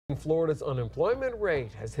Florida's unemployment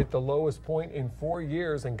rate has hit the lowest point in 4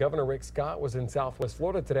 years, and Governor Rick Scott was in Southwest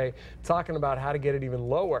Florida today talking about how to get it even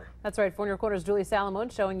lower. That's right. 4 News Reporter's Julie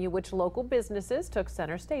Salamone showing you which local businesses took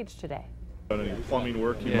center stage today. Any plumbing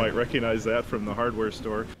work, you might recognize that from the hardware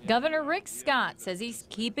store. Governor Rick Scott says he's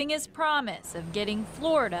keeping his promise of getting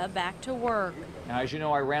Florida back to work. Now, as you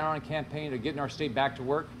know, I ran on a campaign of getting our state back to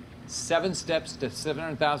work. 7 steps to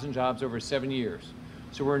 700,000 jobs over 7 years.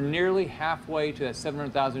 So we're nearly halfway to that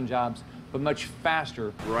 700,000 jobs, but much faster.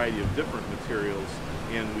 A variety of different materials,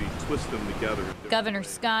 and we twist them together. Governor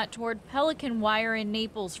Scott toured Pelican Wire in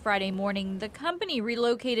Naples Friday morning. The company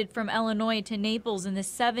relocated from Illinois to Naples in the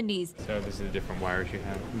 70s. So this is the different wires you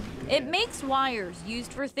have. It makes wires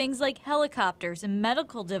used for things like helicopters and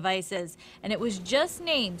medical devices, and it was just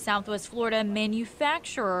named Southwest Florida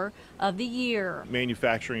Manufacturer of the Year.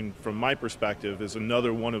 Manufacturing, from my perspective, is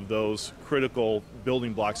another one of those critical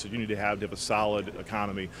building blocks that you need to have a solid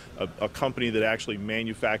economy. A company that actually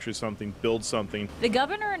manufactures something, builds something. The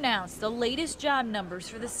governor announced the latest job numbers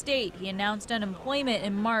for the state. He announced unemployment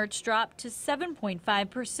in March dropped to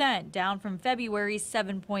 7.5%, down from February's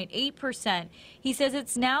 7.8%. He says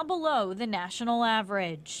it's now below the national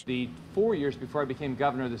average. The 4 years before I became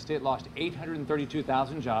governor, the state lost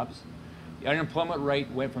 832,000 jobs. The unemployment rate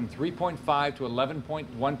went from 3.5 to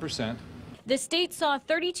 11.1%. The state saw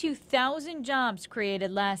 32,000 jobs created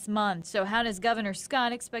last month. So how does Governor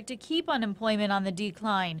Scott expect to keep unemployment on the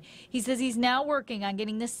decline? He says he's now working on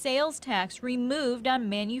getting the sales tax removed on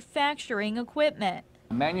manufacturing equipment.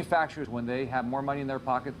 Manufacturers, when they have more money in their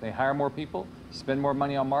pocket, they hire more people, spend more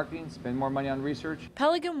money on marketing, spend more money on research.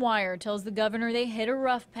 Pelican Wire tells the governor they hit a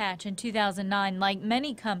rough patch in 2009, like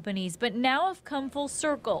many companies, but now have come full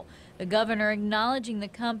circle. The governor acknowledging the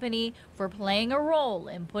company for playing a role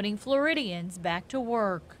in putting Floridians back to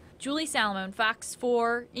work. Julie Salamone, Fox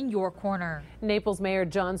 4 in your corner. Naples Mayor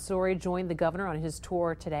John Sori joined the governor on his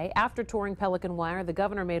tour today. After touring Pelican Wire, the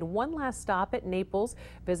governor made one last stop at Naples,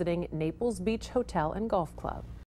 visiting Naples Beach Hotel and Golf Club.